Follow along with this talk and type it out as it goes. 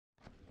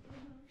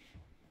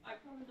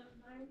in the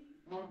 90s.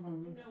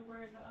 You know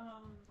where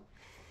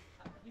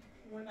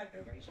where like the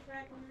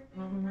racetrack and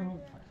everything right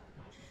there.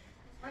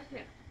 It's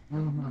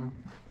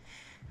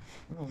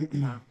right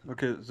there.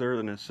 Okay, is there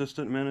an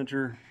assistant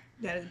manager?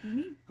 That is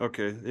me.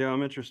 Okay, yeah,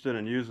 I'm interested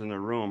in using the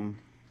room.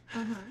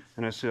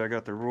 And I see I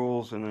got the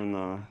rules and then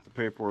the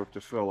paperwork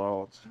to fill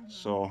out.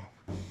 So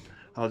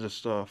I'll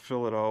just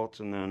fill it out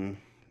and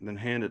then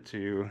hand it to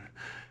you.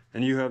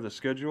 And you have the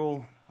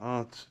schedule.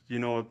 You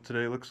know what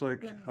today looks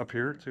like up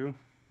here too?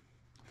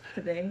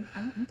 Today,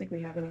 I don't think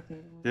we have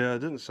anything. Yeah, it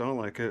didn't sound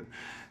like it.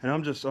 And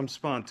I'm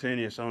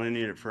spontaneous. I only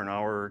need it for an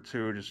hour or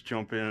two. Just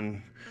jump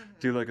in,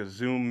 do like a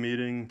Zoom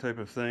meeting type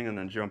of thing, and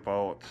then jump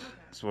out.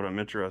 That's what I'm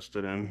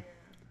interested in.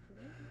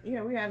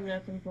 Yeah, we have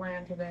nothing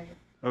planned today.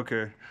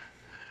 Okay.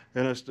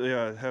 And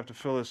I have to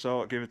fill this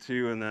out, give it to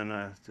you, and then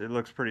it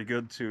looks pretty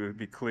good to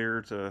be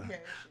clear to.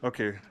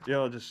 Okay.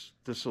 Yeah,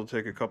 this will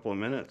take a couple of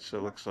minutes.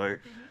 It looks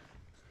like.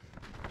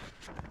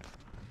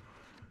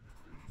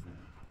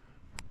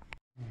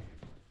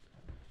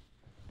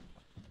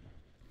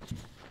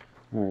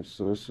 All right,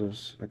 so this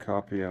is a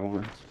copy I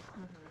want.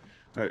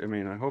 I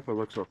mean, I hope it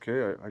looks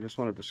okay. I just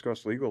want to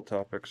discuss legal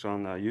topics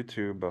on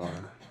YouTube,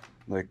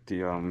 like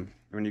the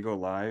when you go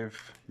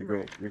live, you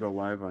go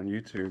live on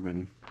YouTube,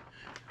 and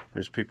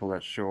there's people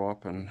that show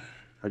up, and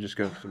I just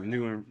got some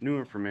new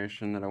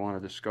information that I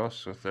want to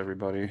discuss with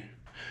everybody.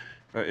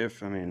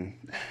 If I mean,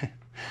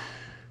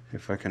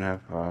 if I can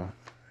have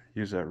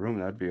use that room,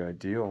 that'd be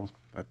ideal.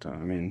 But I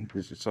mean,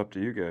 it's up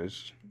to you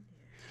guys,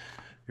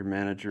 your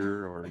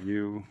manager or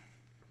you.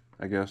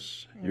 I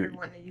guess you're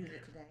wanting to use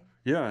it today.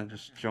 Yeah,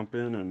 just jump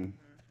in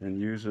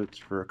and use it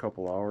for a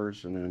couple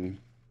hours, and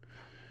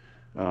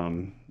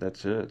then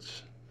that's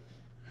it.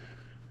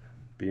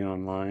 Be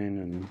online,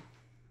 and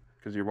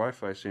because your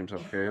Wi-Fi seems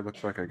okay, it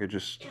looks like I could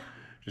just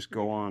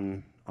go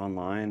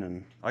online,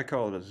 and I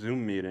call it a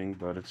Zoom meeting,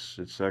 but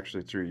it's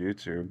actually through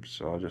YouTube.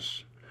 So I'll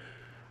just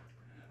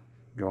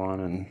go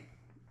on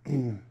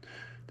and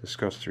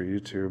discuss through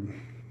YouTube.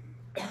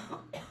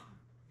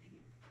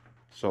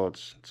 So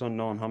it's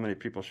unknown how many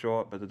people show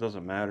up, but it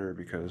doesn't matter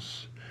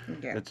because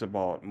it's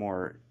about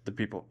more the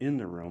people in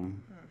the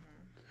room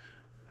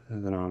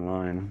than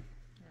online.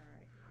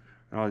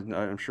 All right.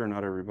 I'm sure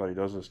not everybody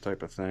does this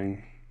type of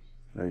thing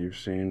that you've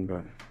seen,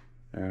 but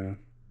yeah.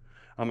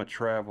 I'm a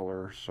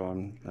traveler, so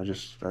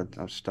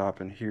I'm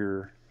stopping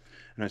here,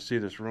 and I see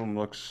this room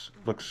looks.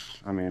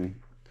 I mean,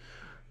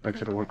 like I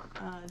said,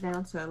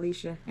 down to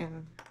Alicia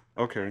and.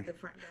 Okay.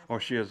 Oh,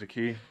 she has the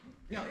key.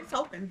 No, it's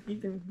open. You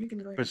can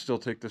go ahead. But still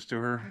take this to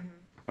her?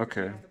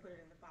 Okay. You have to put it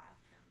in the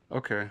file.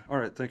 Okay. All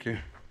right. Thank you.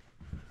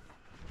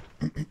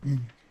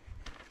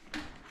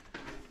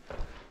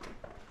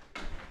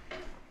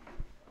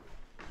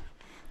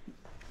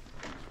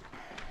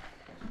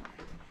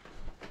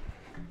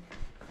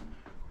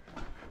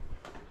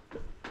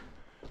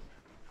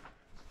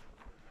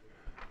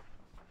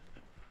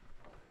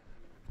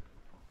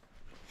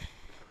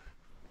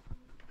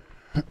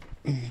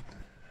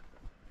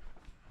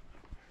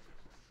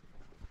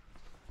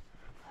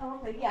 Oh,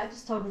 okay, yeah, I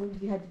just told them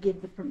you had to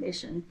give the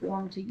permission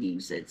form to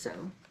use it, so.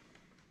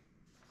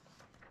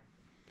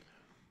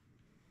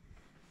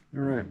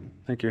 All right.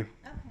 Thank you.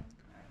 Okay.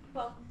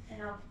 Well,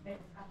 and I'll make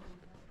a copy.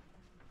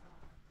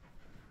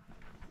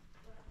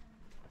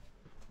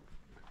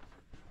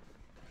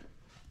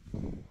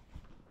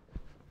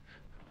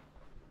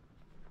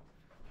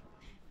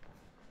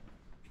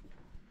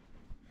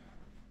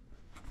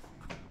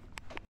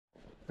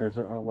 There's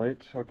a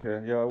light.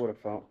 Okay. Yeah, I would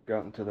have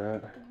gotten to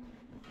that.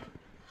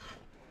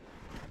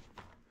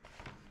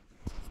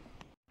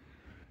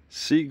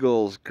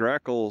 Seagulls,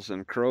 grackles,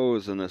 and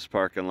crows in this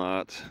parking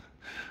lot.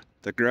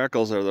 The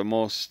grackles are the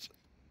most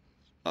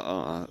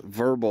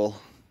verbal.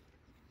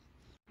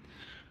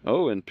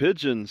 Oh, and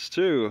pigeons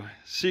too.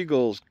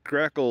 Seagulls,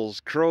 grackles,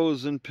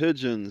 crows, and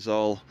pigeons,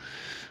 all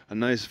a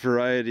nice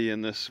variety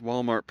in this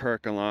Walmart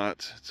parking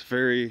lot. It's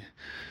very,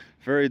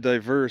 very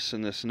diverse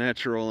in this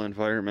natural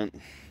environment.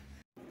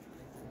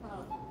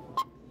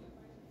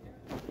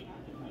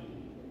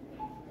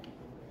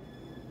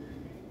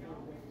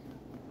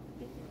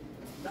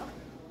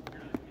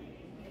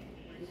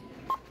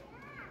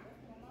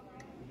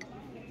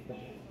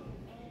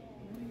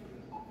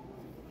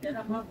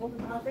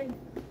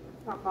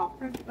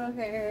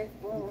 Okay,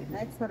 well,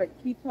 next for to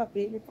keep her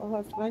baby for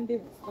her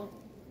Sunday.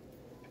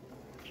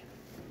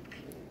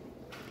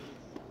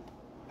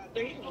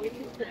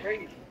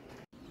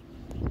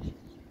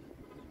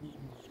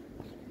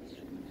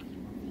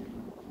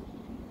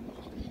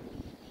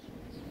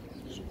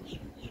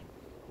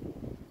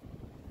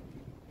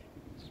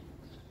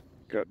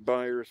 Got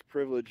buyer's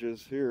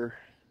privileges here.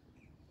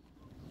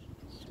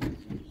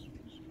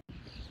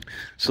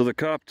 So the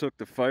cop took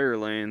the fire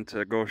lane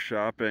to go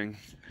shopping,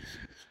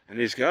 and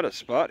he's got a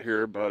spot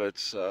here, but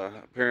it's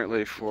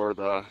apparently for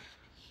the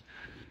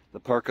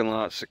parking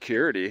lot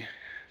security.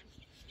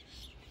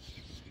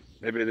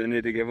 Maybe they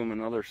need to give him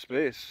another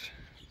space.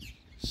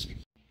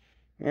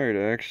 All right,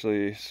 I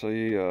actually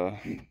see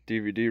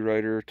DVD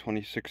writer,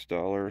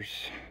 $26.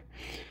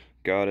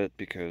 Got it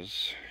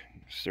because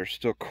there's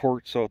still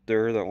courts out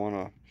there that want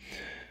to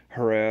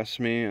harass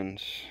me and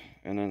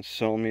then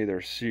sell me their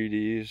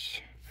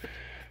CDs.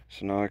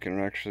 So now I can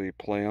actually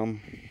play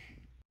them.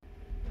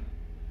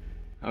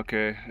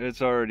 Okay,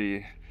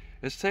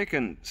 it's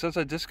taken, since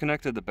I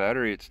disconnected the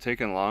battery, it's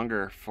taken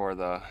longer for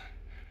the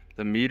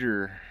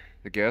meter,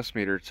 the gas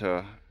meter,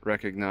 to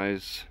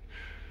recognize.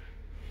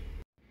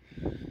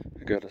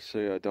 I gotta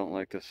say, I don't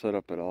like this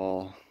setup at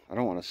all. I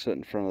don't want to sit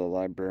in front of the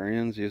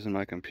librarians using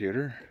my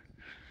computer.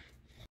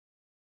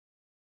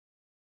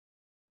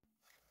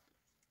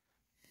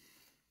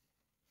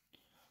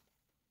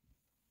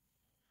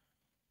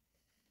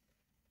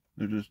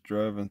 They're just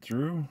driving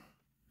through.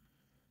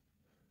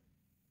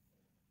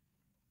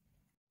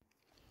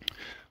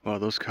 Well,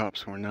 those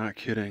cops were not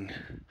kidding.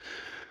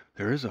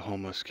 There is a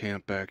homeless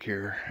camp back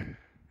here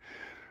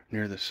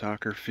near the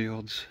soccer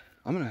fields.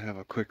 I'm gonna have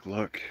a quick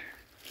look.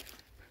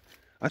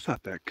 I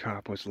thought that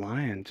cop was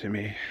lying to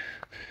me.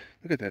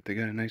 Look at that, they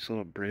got a nice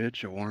little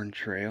bridge, a worn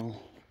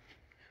trail.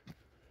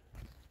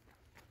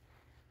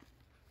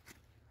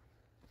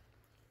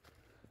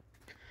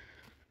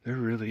 There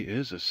really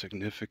is a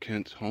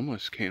significant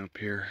homeless camp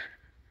here.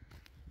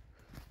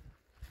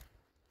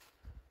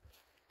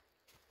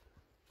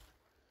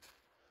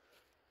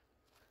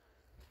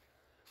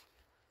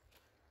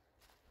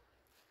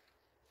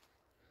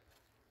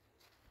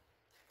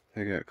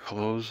 They got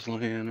clothes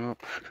laying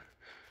up.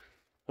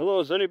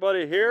 Hello, is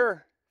anybody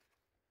here?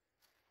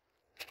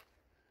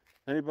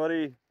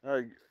 Anybody?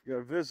 Got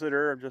a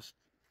visitor. I'm just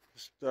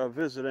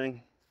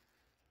visiting.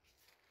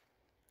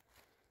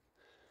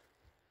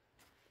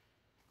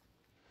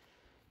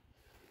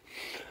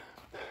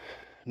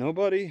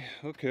 Nobody?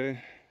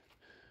 Okay.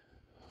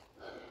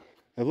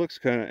 It looks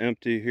kind of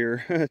empty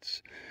here.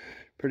 It's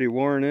pretty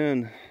worn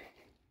in.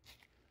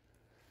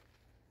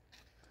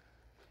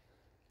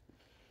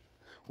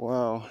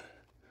 Wow.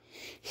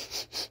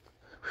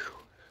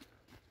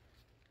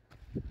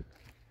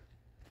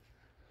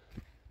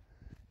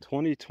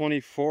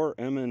 2024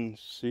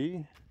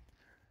 MNC.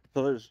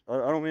 So I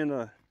don't mean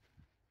to.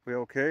 We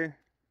okay?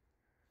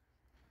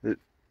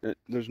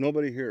 There's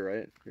nobody here,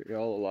 right? You're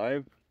all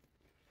alive?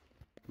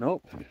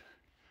 Nope.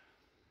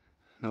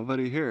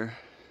 Nobody here.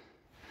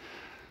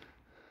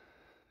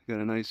 Got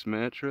a nice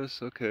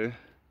mattress. Okay.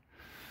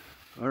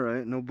 All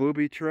right. No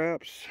booby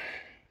traps.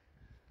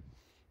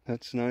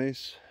 That's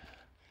nice.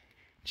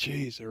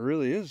 Jeez, there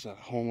really is a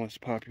homeless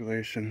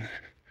population.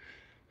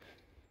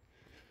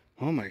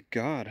 Oh my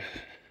God.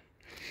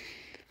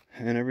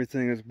 And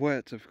everything is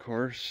wet, of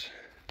course.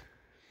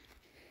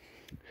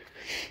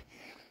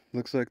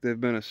 Looks like they've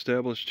been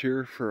established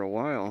here for a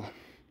while.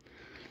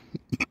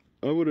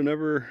 I would have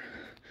never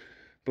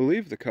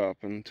believed the cop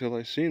until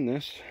I seen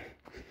this.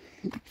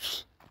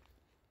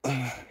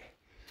 But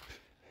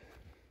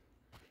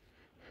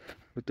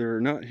they're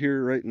not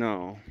here right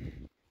now.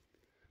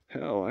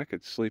 Hell, I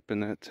could sleep in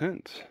that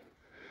tent.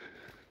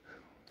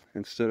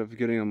 Instead of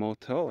getting a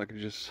motel, I could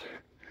just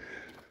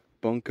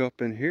bunk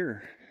up in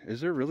here. Is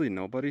there really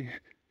nobody?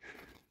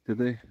 Did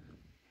they?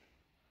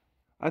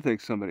 I think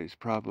somebody's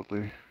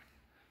probably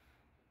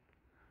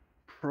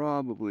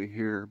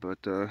here, but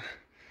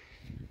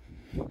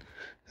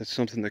that's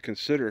something to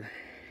consider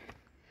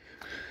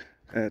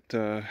at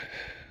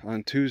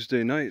on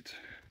Tuesday night.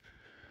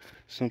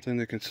 Something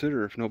to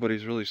consider if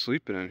nobody's really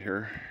sleeping in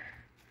here.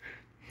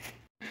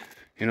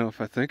 You know,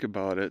 if I think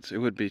about it, it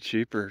would be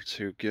cheaper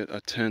to get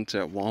a tent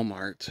at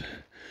Walmart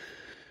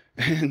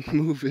and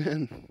move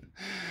in,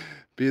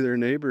 be their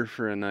neighbor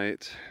for a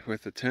night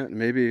with a tent,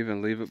 maybe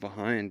even leave it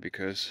behind,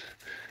 because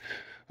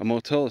a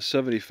motel is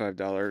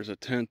 $75, a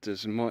tent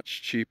is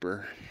much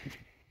cheaper.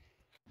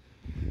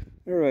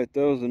 Alright,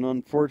 that was an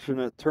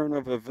unfortunate turn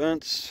of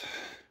events.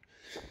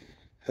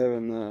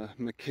 Having the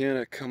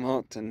mechanic come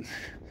out and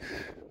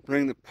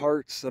bring the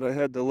parts that I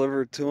had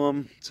delivered to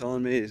him,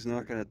 telling me he's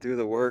not going to do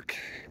the work,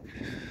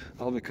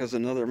 all because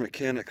another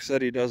mechanic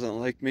said he doesn't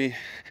like me.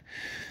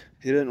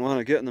 He didn't want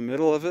to get in the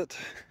middle of it,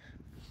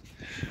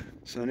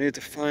 so I need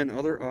to find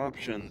other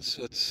options.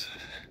 It's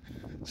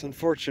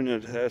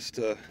unfortunate it has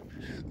to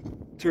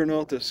turn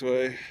out this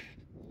way.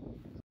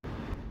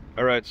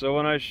 Alright, so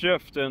when I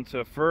shift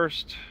into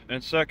first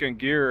and second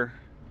gear,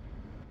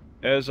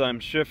 as I'm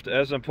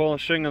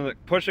pushing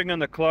in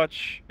the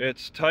clutch,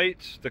 it's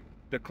tight.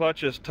 The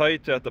clutch is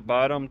tight at the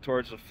bottom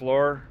towards the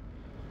floor,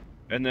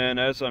 and then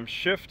as I'm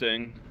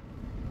shifting,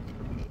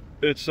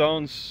 it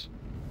sounds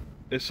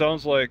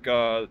like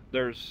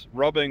there's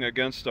rubbing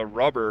against a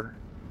rubber.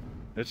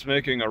 It's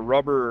making a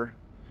rubber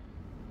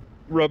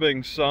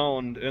rubbing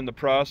sound in the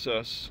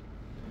process.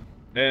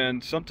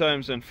 And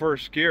sometimes in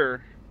first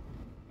gear,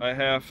 I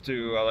have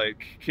to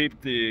like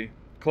keep the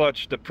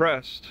clutch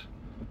depressed,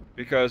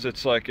 because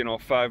it's like, you know,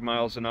 5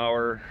 miles an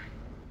hour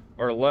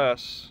or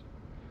less.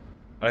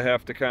 I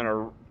have to kind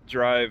of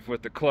drive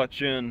with the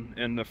clutch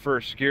in the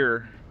first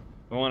gear,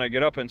 but when I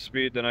get up in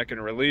speed, then I can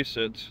release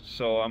it.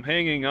 So I'm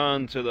hanging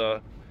on to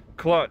the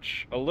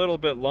clutch a little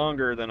bit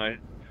longer than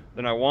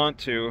I want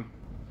to,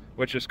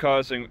 which is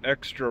causing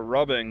extra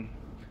rubbing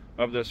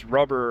of this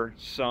rubber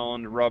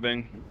sound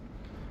rubbing.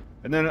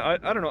 And then I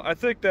don't know, I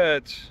think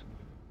that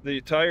the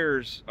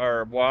tires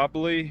are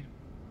wobbly.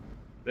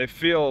 They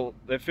feel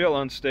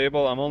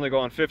unstable. I'm only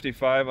going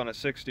 55 on a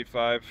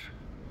 65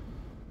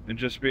 and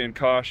just being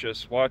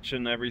cautious,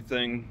 watching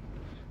everything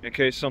in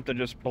case something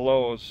just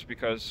blows,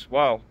 because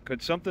wow,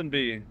 could something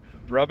be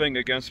rubbing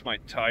against my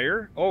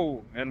tire?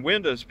 Oh, and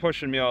wind is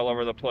pushing me all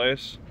over the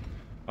place.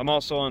 I'm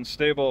also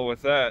unstable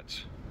with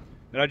that.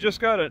 And I just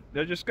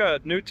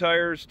got new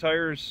tires,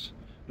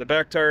 the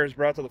back tires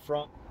brought to the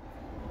front.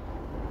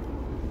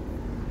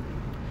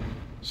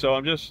 So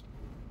I'm just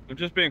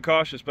being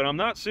cautious, but I'm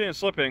not seeing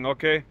slipping,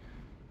 okay?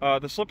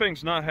 The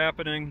slipping's not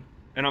happening,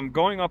 and I'm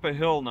going up a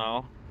hill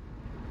now,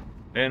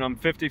 and I'm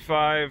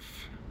 55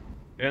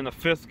 in the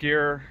 5th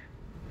gear,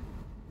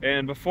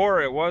 and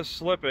before it was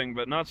slipping,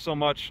 but not so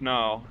much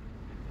now.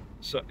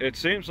 So it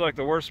seems like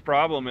the worst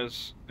problem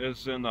is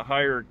in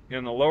the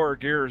lower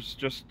gears,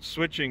 just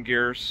switching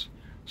gears,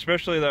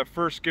 especially that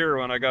first gear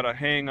when I gotta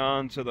hang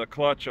on to the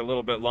clutch a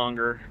little bit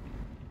longer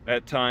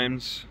at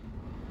times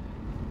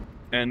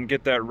and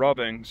get that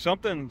rubbing.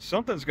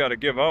 Something's got to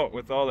give out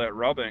with all that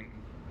rubbing.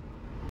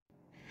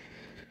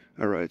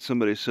 All right,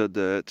 somebody said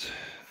that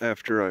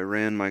after I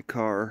ran my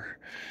car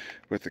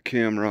with the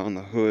camera on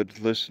the hood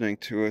listening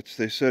to it,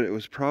 they said it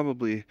was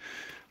probably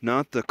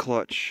not the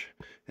clutch,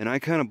 and I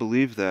kind of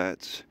believe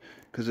that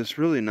because it's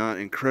really not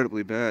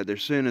incredibly bad. They're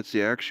saying it's the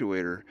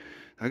actuator.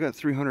 I got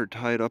 300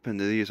 tied up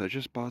into these. I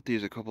just bought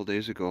these a couple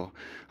days ago.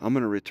 I'm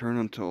gonna return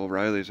them to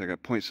O'Reilly's. I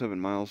got 0.7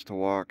 miles to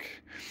walk.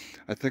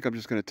 I think I'm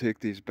just gonna take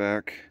these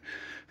back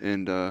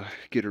and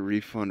get a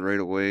refund right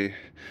away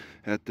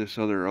at this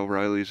other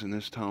O'Reilly's in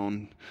this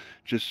town,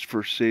 just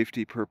for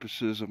safety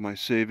purposes of my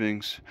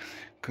savings,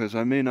 because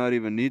I may not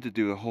even need to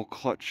do a whole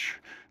clutch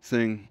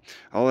thing.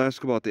 I'll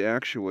ask about the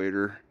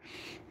actuator.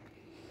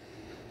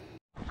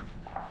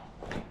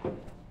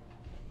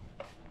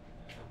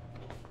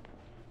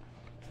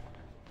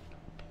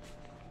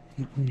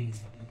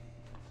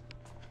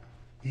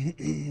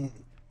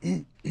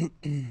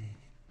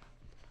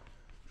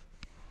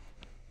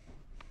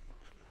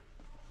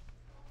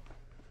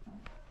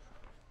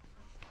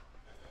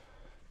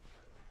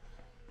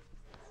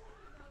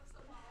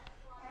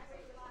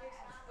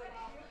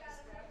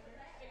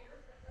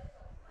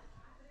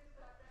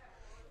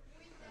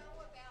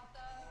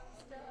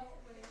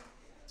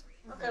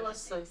 Okay,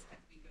 let's see. Is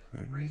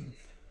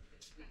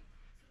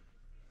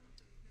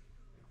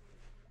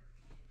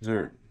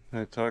there, can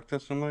I talk to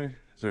somebody?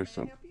 Is there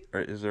some,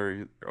 is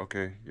there,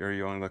 okay, are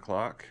you on the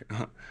clock?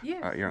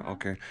 Yeah. Yeah,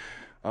 okay.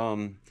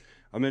 I'm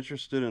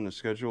interested in the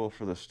schedule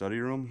for the study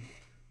room.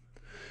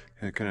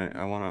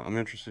 I'm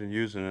interested in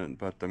using it,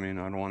 but I mean,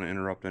 I don't want to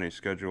interrupt any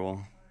scheduled,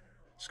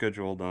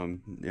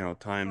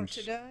 times. For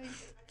today?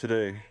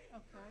 Today. Okay,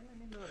 let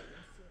me look.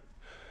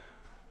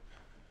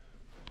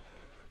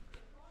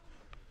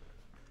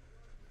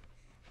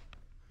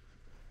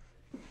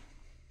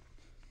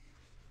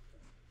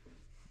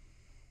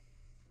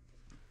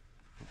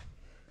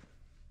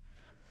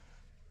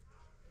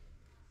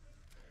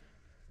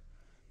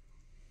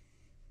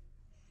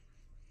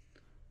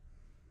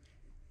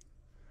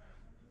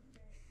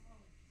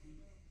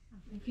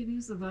 I think it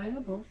is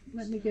available.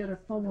 Let me get a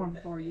form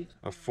for you,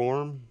 A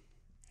form?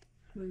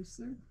 please,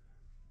 sir.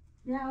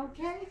 Yeah,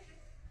 okay.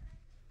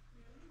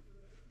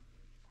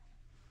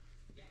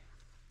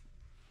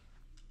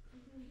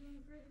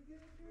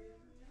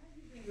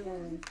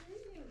 Would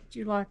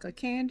you like a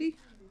candy?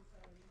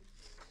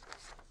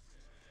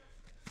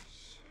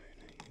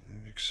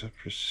 Accept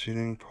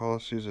preceding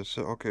policies.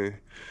 Okay,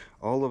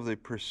 all of the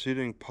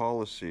preceding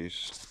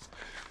policies.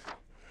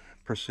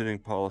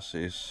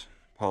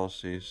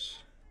 Policies.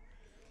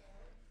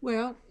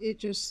 Well, it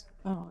just,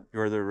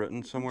 Are they written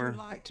would somewhere? you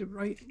like to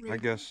read? I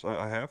guess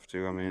I have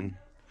to. I mean,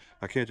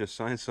 I can't just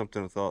sign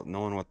something without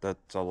knowing what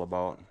that's all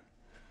about.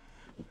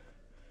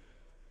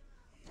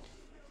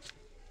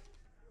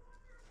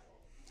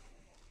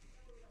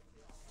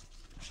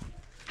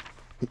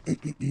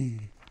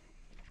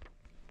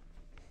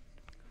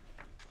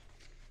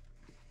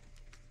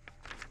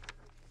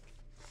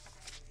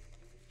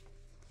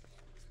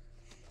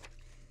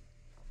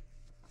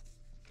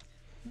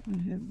 I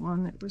had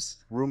one that was,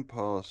 Room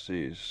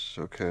policies.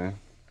 Okay,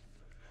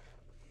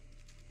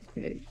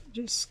 okay,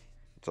 just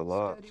it's a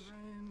lot. study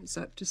room is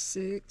up to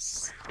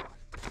 6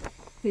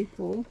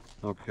 people.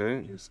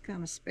 Okay, Just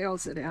kind of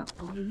spells it out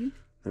for you.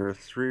 there are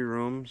 3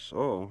 rooms.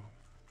 Oh,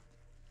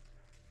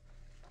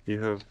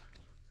 you have.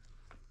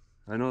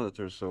 I know that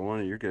there's the one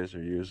that you guys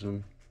are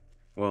using.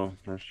 Well,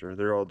 not sure.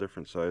 They're all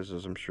different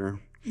sizes, I'm sure.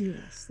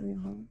 Yes, they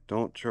are.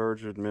 Don't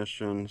charge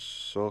admissions,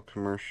 sell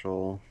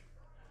commercial,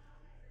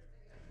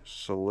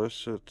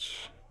 solicit,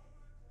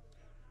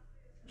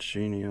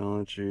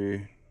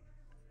 genealogy,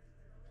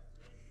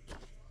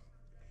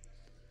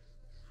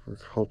 for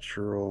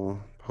cultural,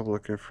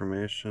 public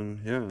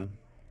information. Yeah,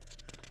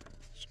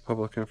 it's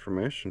public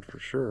information for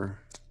sure.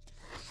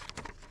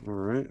 All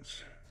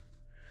right.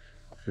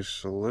 You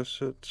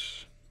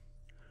solicit,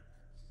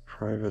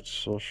 private,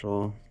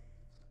 social,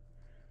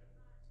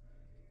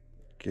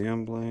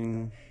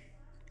 gambling.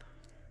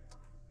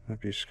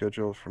 be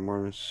scheduled for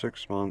more than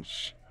 6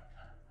 months.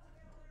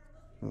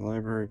 The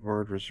library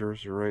board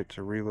reserves the right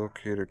to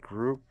relocate a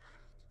group.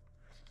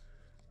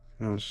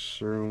 No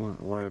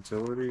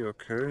liability,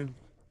 okay.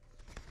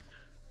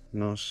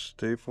 No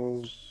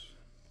staples.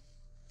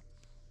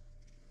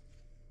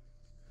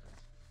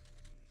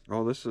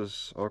 Oh, this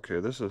is, okay,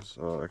 this is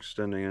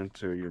extending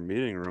into your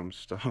meeting room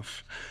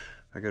stuff.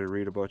 I gotta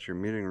read about your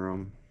meeting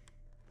room.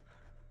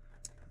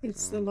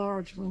 It's the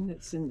large one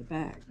that's in the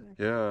back.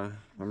 Yeah,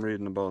 I'm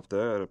reading about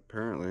that,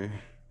 apparently.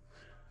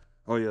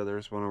 Oh yeah,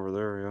 there's one over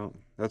there, yeah.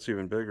 That's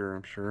even bigger,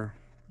 I'm sure.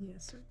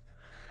 Yes, sir.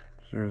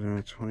 So there's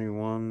only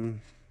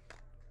 21.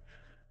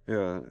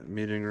 Yeah,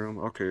 meeting room,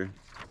 okay.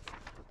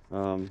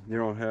 You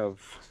don't have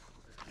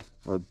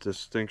a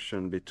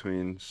distinction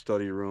between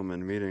study room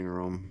and meeting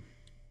room.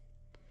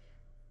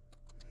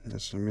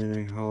 It's a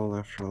meeting hall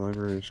after the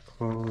library is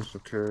closed,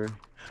 okay.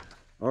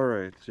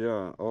 Alright,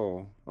 yeah,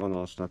 oh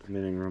no, it's not the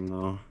meeting room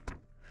though.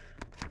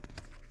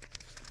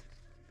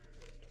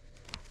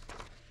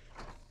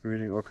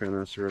 Reading, okay,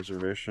 that's the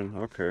reservation,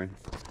 okay.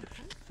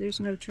 There's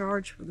no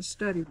charge for the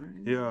study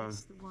room. Yeah.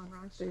 That's the one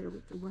right there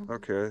with the window.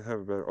 Okay, I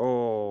have a better,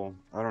 oh,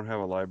 I don't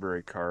have a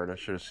library card, I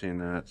should have seen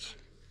that.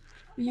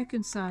 You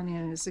can sign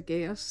in as a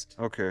guest.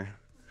 Okay,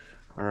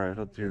 alright,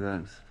 I'll do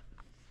that.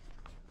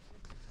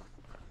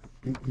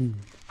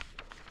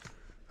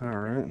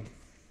 Alright.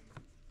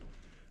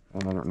 I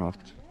don't know.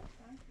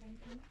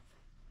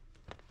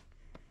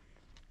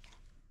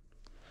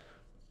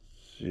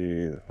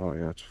 See, oh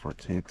yeah, it's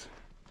 14th.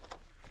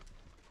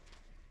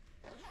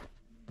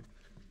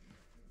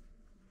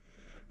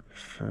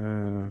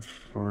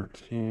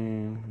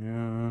 14,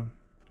 yeah.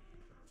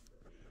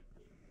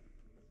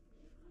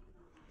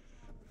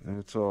 And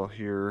it's all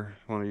here.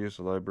 Want to use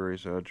the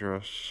library's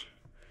address?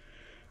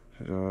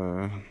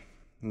 No.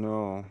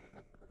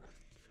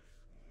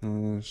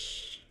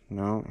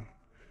 No.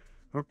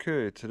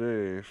 Okay,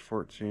 today,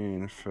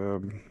 14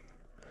 Feb.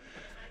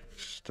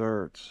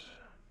 Start.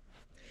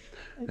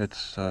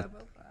 It's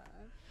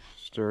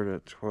start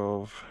at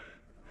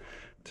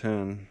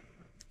 12:10.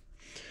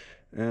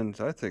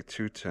 And I think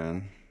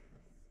 2:10.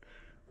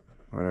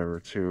 Whatever,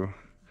 2.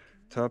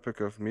 Topic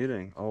of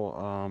meeting.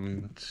 Oh,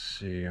 let's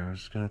see. I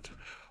was gonna.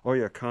 Oh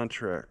yeah,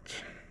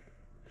 contract.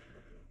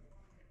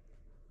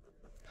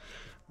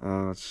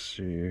 Let's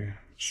see.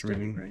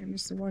 Study room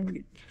is the one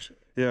you.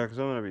 Yeah, because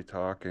I'm gonna be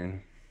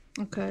talking.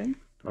 Okay.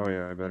 Oh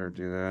yeah, I better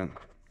do that.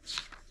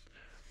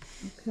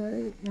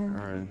 Okay. All And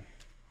right.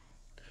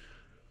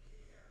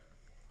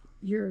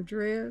 your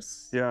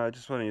address. Yeah, I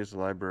just want to use the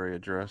library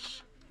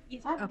address.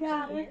 I've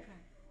got it.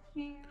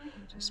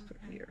 Just put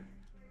here.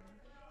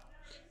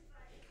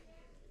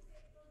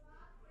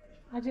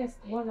 I just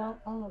went on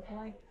a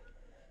blank.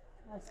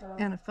 That's all.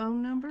 And a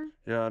phone number.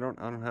 Yeah, I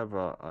don't have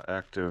a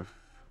active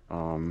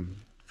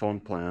phone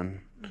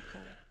plan. Okay.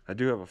 I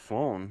do have a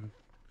phone,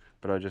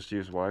 but I just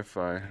use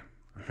Wi-Fi.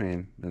 I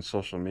mean, and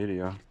social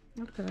media.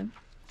 Okay.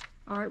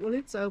 All right. Well,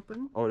 it's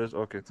open. Oh, it is?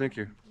 Okay, thank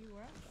you. You're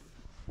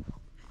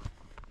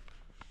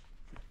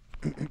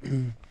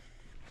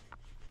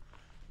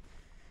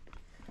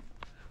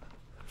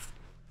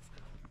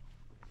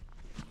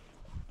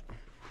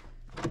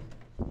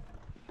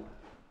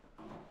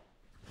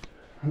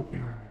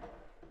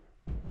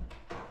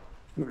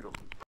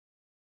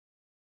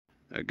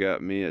I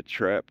got me a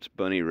trapped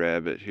bunny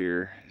rabbit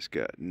here. He's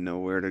got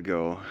nowhere to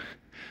go.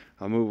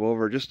 I'll move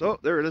over just, oh,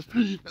 there it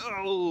is.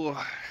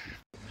 Oh!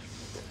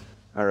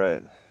 All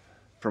right,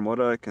 from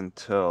what I can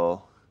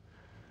tell,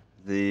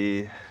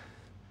 the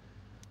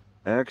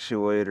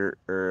actuator,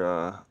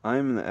 or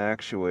I'm the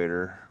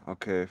actuator,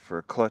 okay, for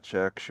a clutch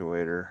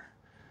actuator.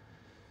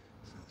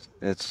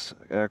 It's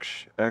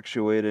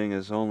actuating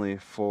is only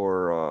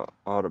for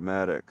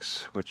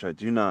automatics, which I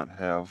do not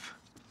have.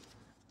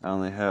 I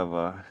only have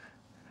a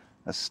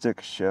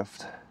stick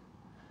shift.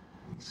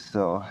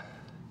 So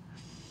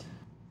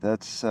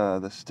that's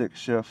the stick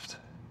shift,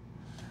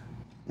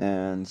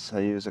 and I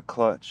use a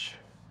clutch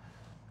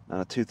on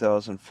a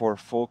 2004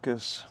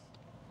 Focus.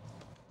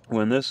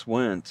 When this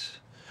went,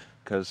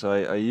 because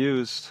I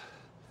used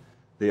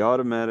the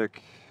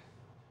automatic,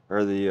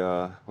 or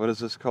the what is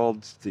this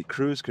called, the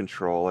cruise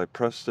control. I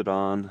pressed it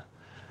on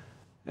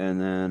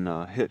and then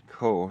hit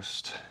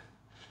coast,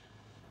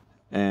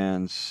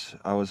 and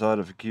I was out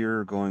of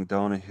gear going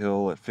down a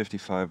hill at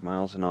 55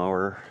 miles an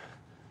hour,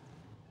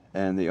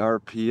 and the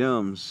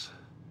RPMs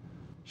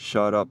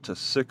shot up to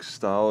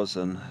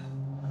 6,000,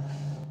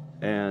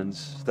 and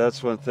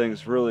that's when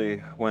things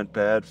really went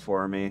bad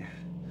for me.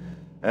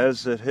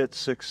 As it hit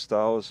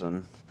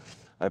 6,000,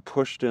 I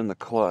pushed in the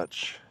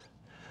clutch,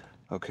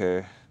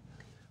 okay,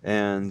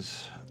 and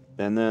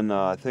then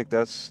I think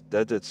that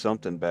did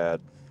something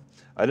bad.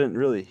 I didn't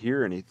really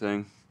hear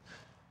anything,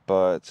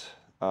 but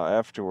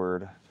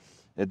afterward,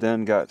 it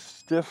then got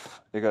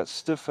stiff. It got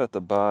stiff at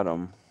the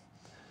bottom,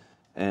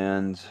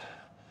 and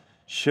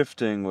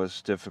shifting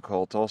was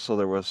difficult. Also,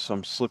 there was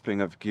some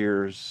slipping of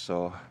gears,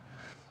 so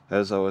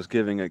as I was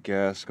giving it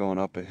gas going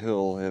up a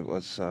hill, it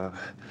was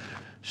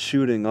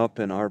shooting up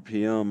in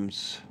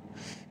RPMs,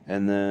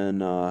 and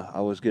then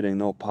I was getting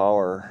no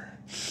power.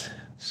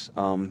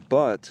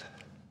 But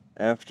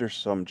after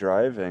some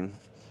driving,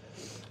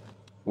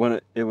 when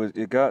it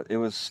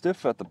was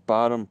stiff at the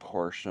bottom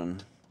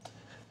portion,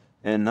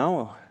 and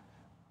now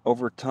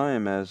over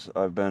time as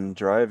I've been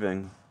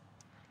driving,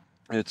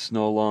 it's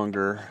no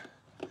longer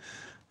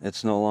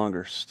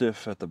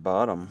stiff at the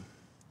bottom.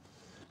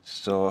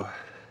 So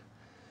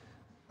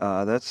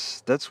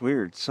that's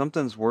weird.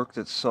 Something's worked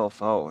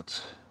itself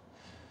out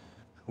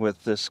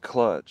with this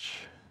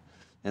clutch,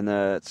 and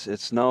that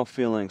it's now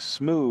feeling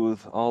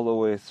smooth all the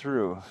way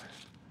through.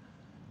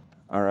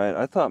 All right,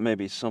 I thought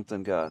maybe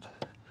something got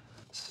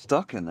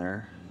stuck in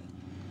there,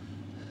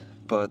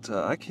 but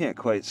I can't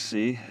quite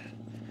see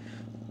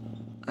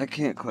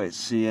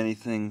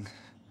anything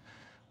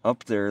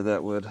up there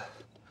that would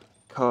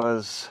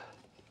cause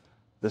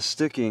the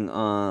sticking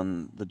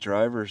on the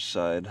driver's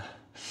side.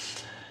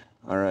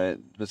 All right,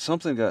 but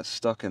something got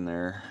stuck in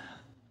there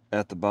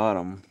at the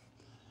bottom,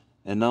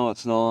 and now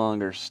it's no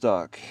longer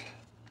stuck.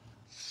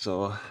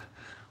 So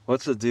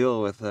what's the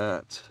deal with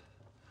that?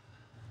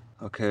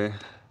 Okay,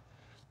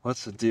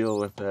 what's the deal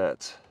with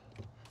that?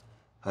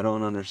 I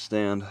don't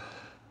understand.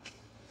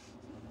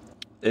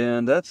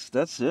 And that's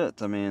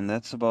it. I mean,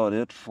 that's about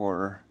it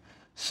for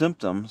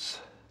symptoms,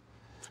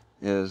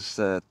 is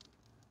that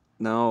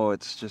now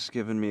it's just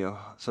giving me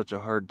such a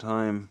hard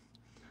time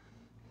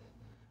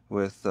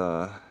with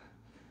the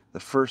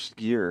first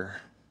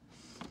gear.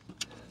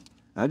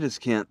 I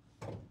just can't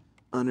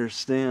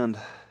understand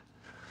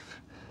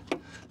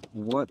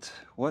what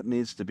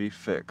needs to be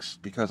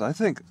fixed, because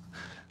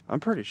I'm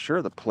pretty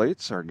sure the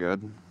plates are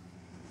good.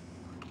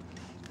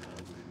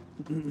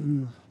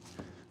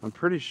 I'm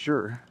pretty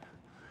sure.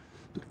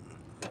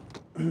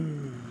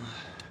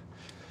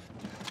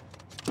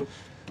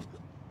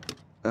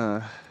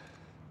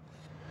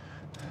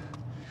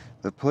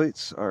 The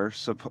plates are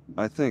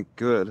I think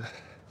good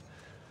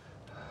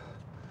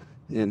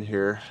in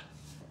here.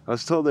 I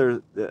was told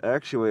the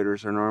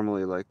actuators are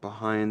normally like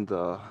behind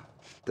the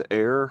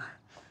air,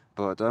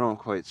 but I don't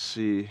quite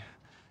see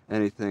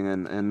anything.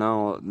 And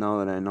now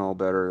that I know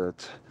better,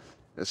 that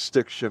a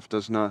stick shift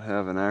does not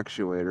have an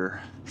actuator.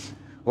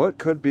 What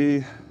could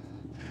be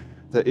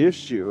the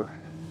issue?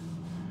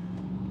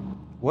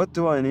 What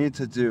do I need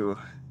to do?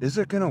 Is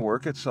it gonna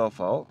work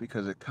itself out?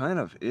 Because it kind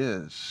of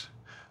is.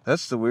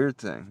 That's the weird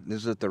thing.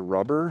 Is it the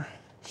rubber?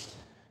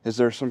 Is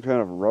there some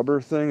kind of rubber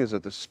thing? Is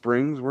it the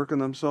springs working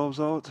themselves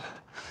out?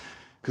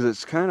 Because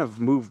it's kind of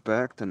moved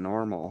back to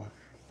normal.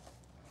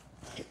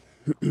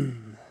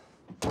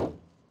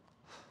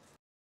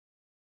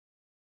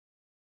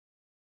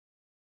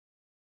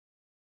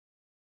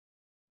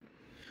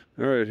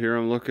 All right, here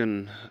I'm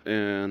looking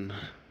and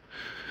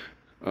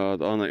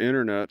on the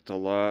internet a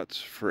lot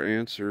for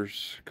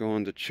answers,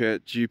 going to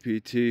Chat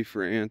GPT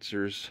for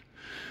answers,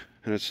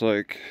 and it's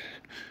like,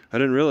 I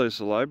didn't realize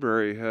the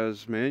library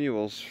has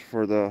manuals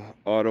for the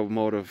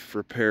automotive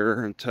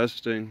repair and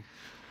testing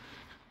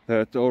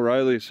that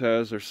O'Reilly's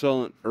has.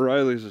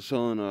 O'Reilly's is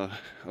selling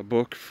a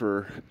book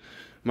for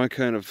my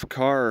kind of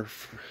car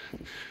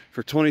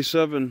for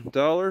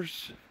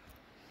 $27.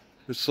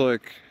 It's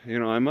like,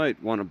 I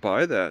might want to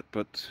buy that,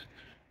 but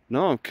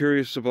now I'm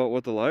curious about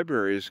what the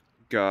library's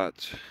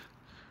got.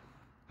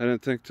 I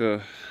didn't think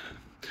to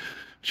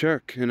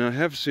check, and I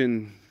have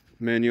seen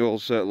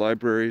manuals at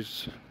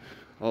libraries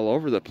all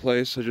over the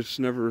place. I just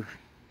never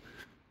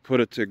put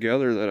it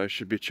together that I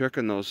should be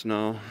checking those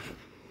now.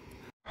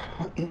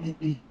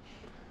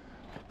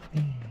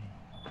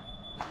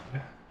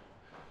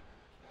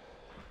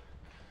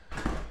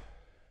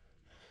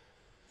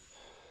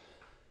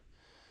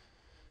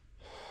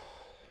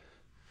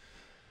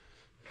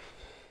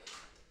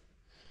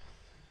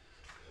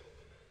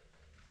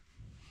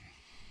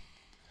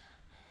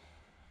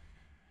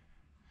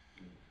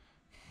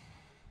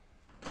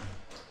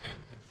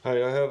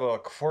 Hi, I have a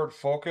Ford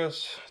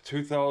Focus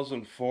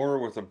 2004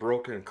 with a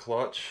broken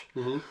clutch. I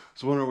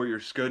was wondering what your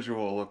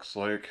schedule looks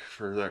like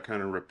for that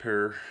kind of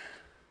repair.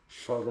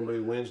 Probably gonna be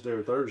Wednesday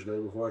or Thursday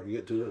before I can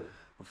get to it.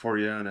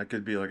 Yeah, and that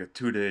could be like a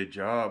 2-day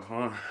job,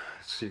 huh?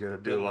 So you gotta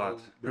do a lot.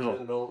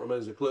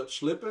 Is the clutch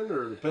slipping,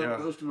 or the pedal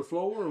goes to the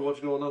floor, or what's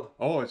going on?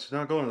 Oh, it's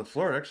not going to the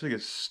floor. It actually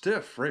gets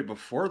stiff right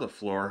before the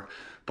floor,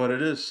 but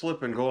it is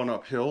slipping going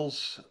up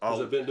hills. Has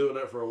it been doing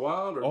that for a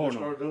while, or just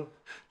started doing?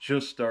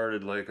 Just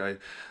started. Like, I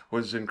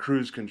was in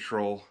cruise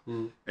control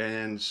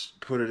and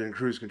put it in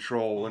cruise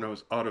control when I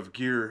was out of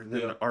gear, and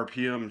then the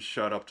RPM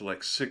shot up to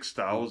like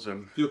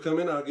 6,000. If you'll come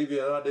in, I'll give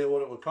you an idea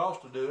what it would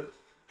cost to do it.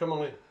 Come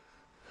on in.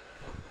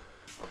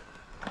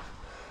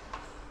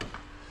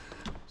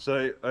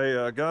 So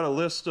I got a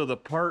list of the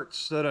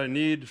parts that I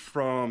need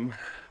from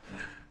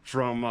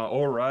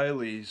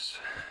O'Reilly's.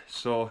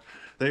 So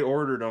they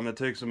ordered them. It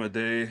takes them a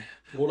day.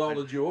 What all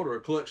did you order? A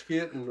clutch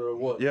kit and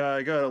what? Yeah,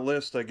 I got a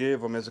list I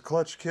gave them. It's a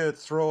clutch kit,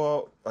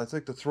 I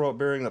think the throwout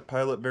bearing, the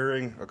pilot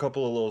bearing, a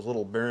couple of those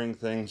little bearing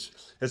things.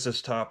 It's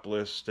this top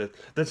list.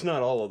 That's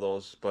not all of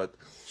those, but...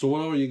 So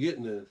what are you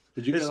getting at?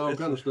 Because you got all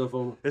kind of stuff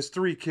on it. It's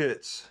 3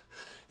 kits.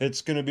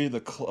 It's going to be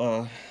the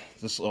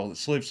the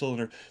slave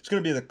cylinder. It's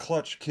going to be the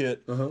clutch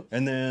kit,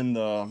 and then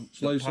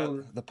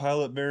the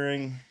pilot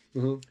bearing,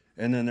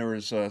 and then there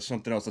was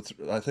something else.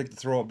 I think the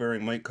throwout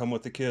bearing might come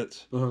with the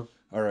kit. All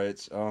right.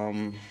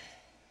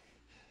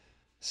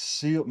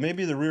 Seal,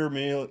 maybe the rear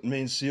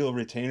main seal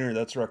retainer.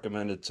 That's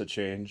recommended to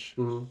change.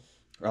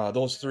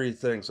 Those three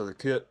things. So the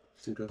kit,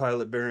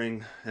 pilot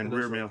bearing, and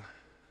rear main.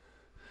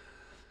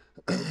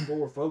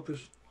 Ford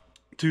Focus.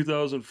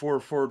 2004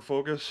 Ford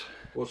Focus.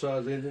 What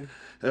size engine?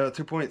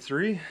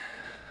 2.3.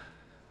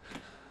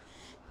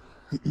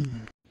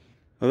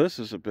 Well, this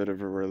is a bit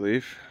of a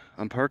relief.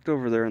 I'm parked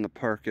over there in the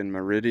park in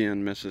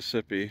Meridian,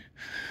 Mississippi,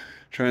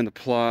 trying to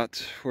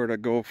plot where to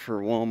go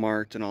for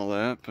Walmart and all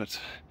that,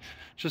 but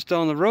just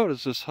down the road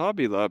is this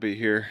Hobby Lobby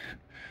here.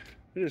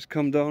 I just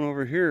come down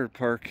over here to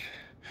park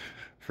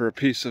for a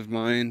peace of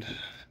mind.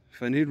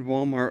 If I need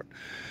Walmart,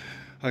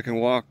 I can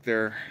walk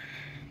there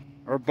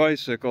or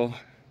bicycle.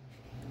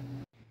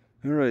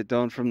 All right,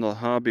 down from the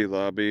Hobby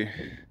Lobby.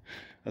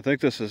 I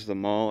think this is the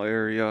mall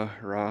area,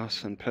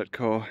 Ross and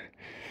Petco.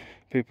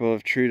 People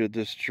have treated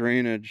this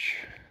drainage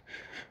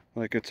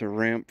like it's a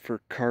ramp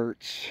for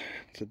carts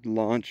to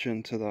launch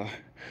into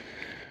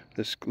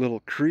this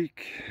little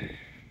creek.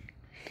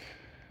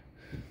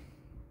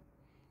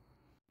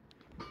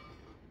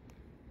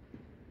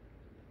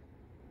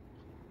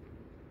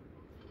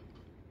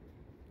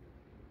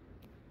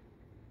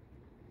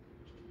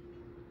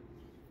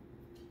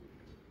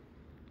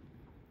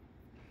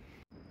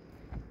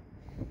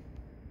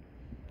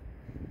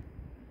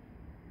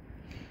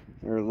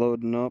 They're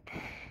loading up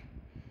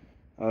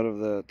out of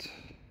that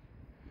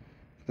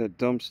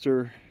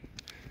dumpster.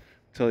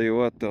 Tell you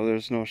what though,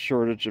 there's no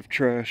shortage of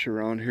trash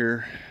around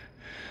here.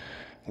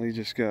 They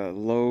just got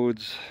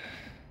loads.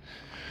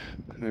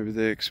 Maybe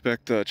they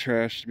expect the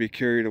trash to be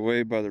carried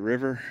away by the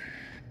river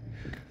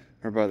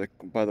or by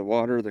the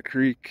water, the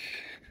creek,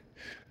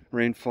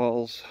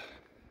 rainfalls.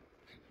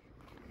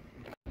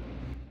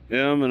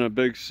 Yeah, I'm in a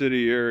big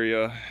city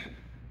area.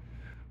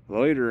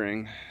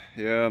 Loitering.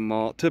 Yeah,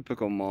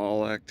 typical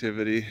mall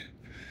activity.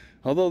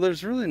 Although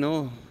there's really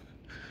no,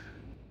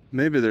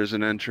 maybe there's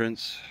an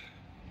entrance.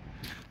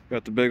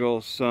 Got the big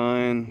old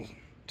sign,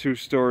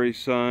 2-story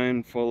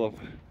sign full of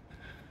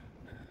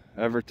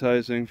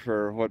advertising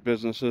for what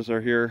businesses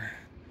are here.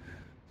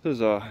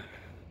 It's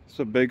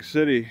a big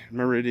city,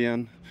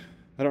 Meridian.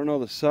 I don't know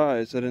the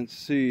size, I didn't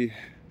see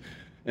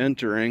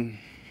entering.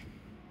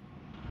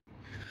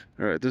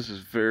 All right, this is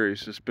very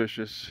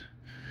suspicious.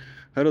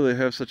 How do they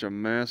have such a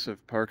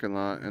massive parking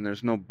lot and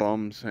there's no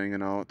bums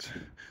hanging out?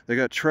 They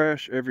got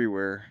trash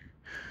everywhere,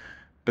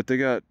 but they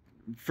got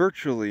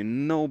virtually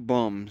no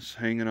bums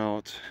hanging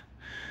out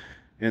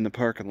in the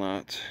parking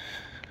lot.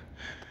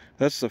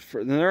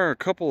 There are a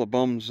couple of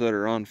bums that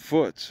are on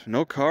foot.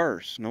 No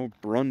cars, no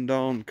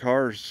run-down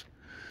cars.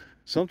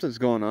 Something's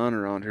going on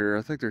around here.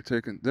 I think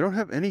they don't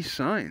have any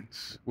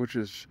signs, which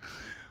is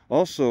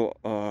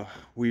also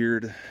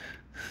weird.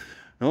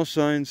 No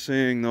signs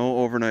saying no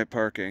overnight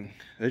parking.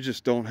 They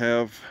just don't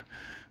have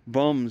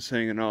bums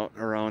hanging out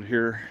around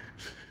here.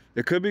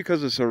 It could be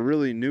because it's a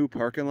really new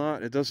parking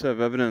lot. It does have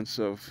evidence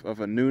of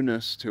a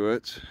newness to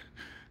it,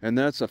 and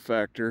that's a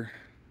factor.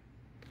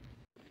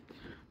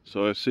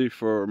 So I see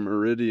for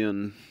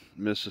Meridian,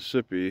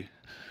 Mississippi,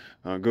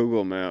 on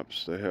Google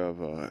Maps, they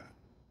have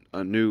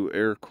a new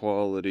air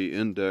quality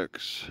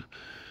index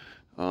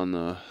on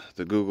the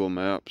Google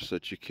Maps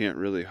that you can't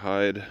really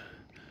hide.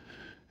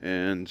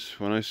 And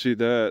when I see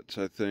that,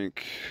 I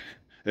think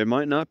it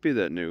might not be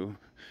that new.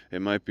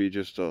 It might be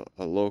just a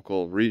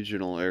local,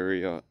 regional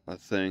area, a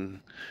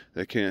thing.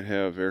 They can't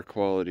have air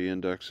quality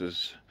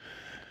indexes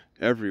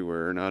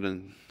everywhere, not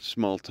in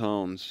small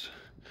towns.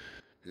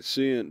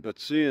 Seeing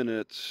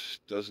it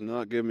does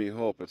not give me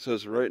hope. It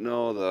says right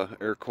now the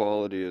air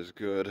quality is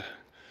good.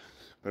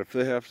 But if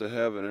they have to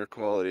have an air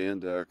quality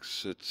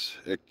index,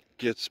 it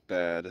gets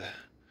bad.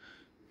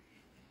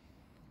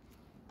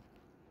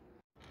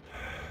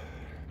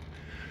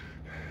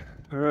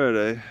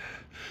 Alright,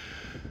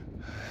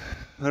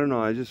 I don't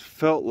know, I just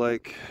felt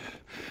like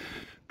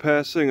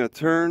passing a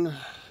turn.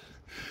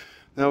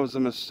 That was a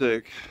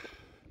mistake.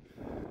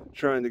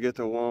 Trying to get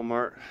to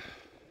Walmart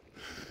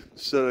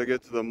instead I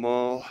get to the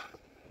mall.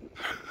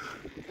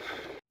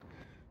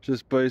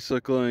 Just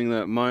bicycling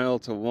that mile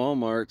to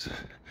Walmart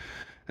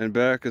and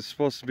back is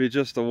supposed to be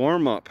just a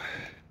warm-up.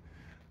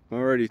 I'm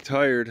already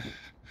tired.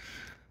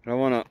 I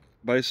want to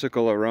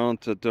bicycle around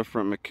to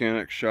different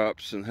mechanic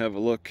shops and have a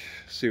look,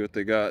 see what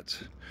they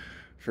got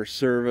for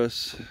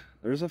service.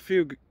 There's a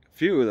few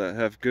that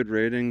have good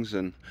ratings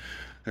and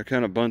they're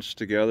kind of bunched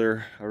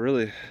together. I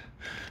really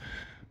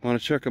want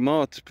to check them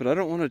out, but I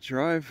don't want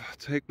to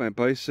take my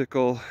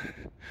bicycle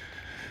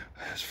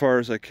as far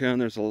as I can.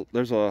 There's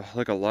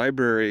like a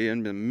library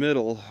in the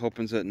middle,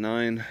 opens at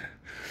 9,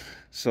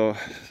 so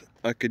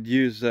I could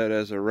use that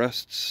as a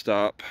rest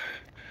stop.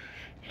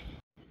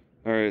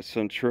 All right,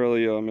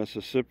 Centralia,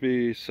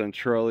 Mississippi.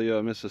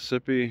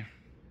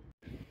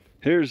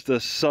 Here's the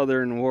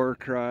Southern war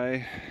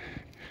cry.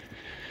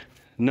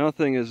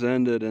 Nothing is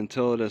ended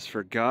until it is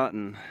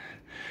forgotten.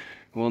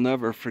 we'll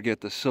never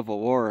forget the Civil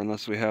War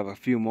unless we have a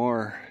few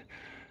more.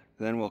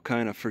 Then we'll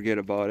kind of forget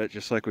about it,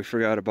 just like we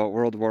forgot about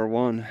World War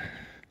I.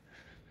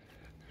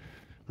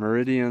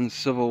 Meridian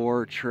Civil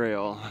War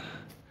Trail.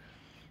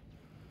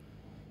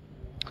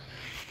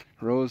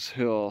 Rose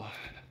Hill.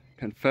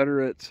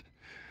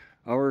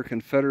 Our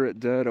Confederate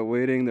dead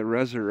awaiting the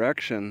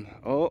resurrection.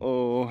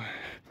 Uh-oh.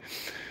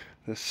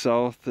 The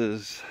South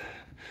is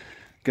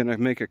gonna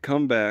make a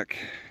comeback.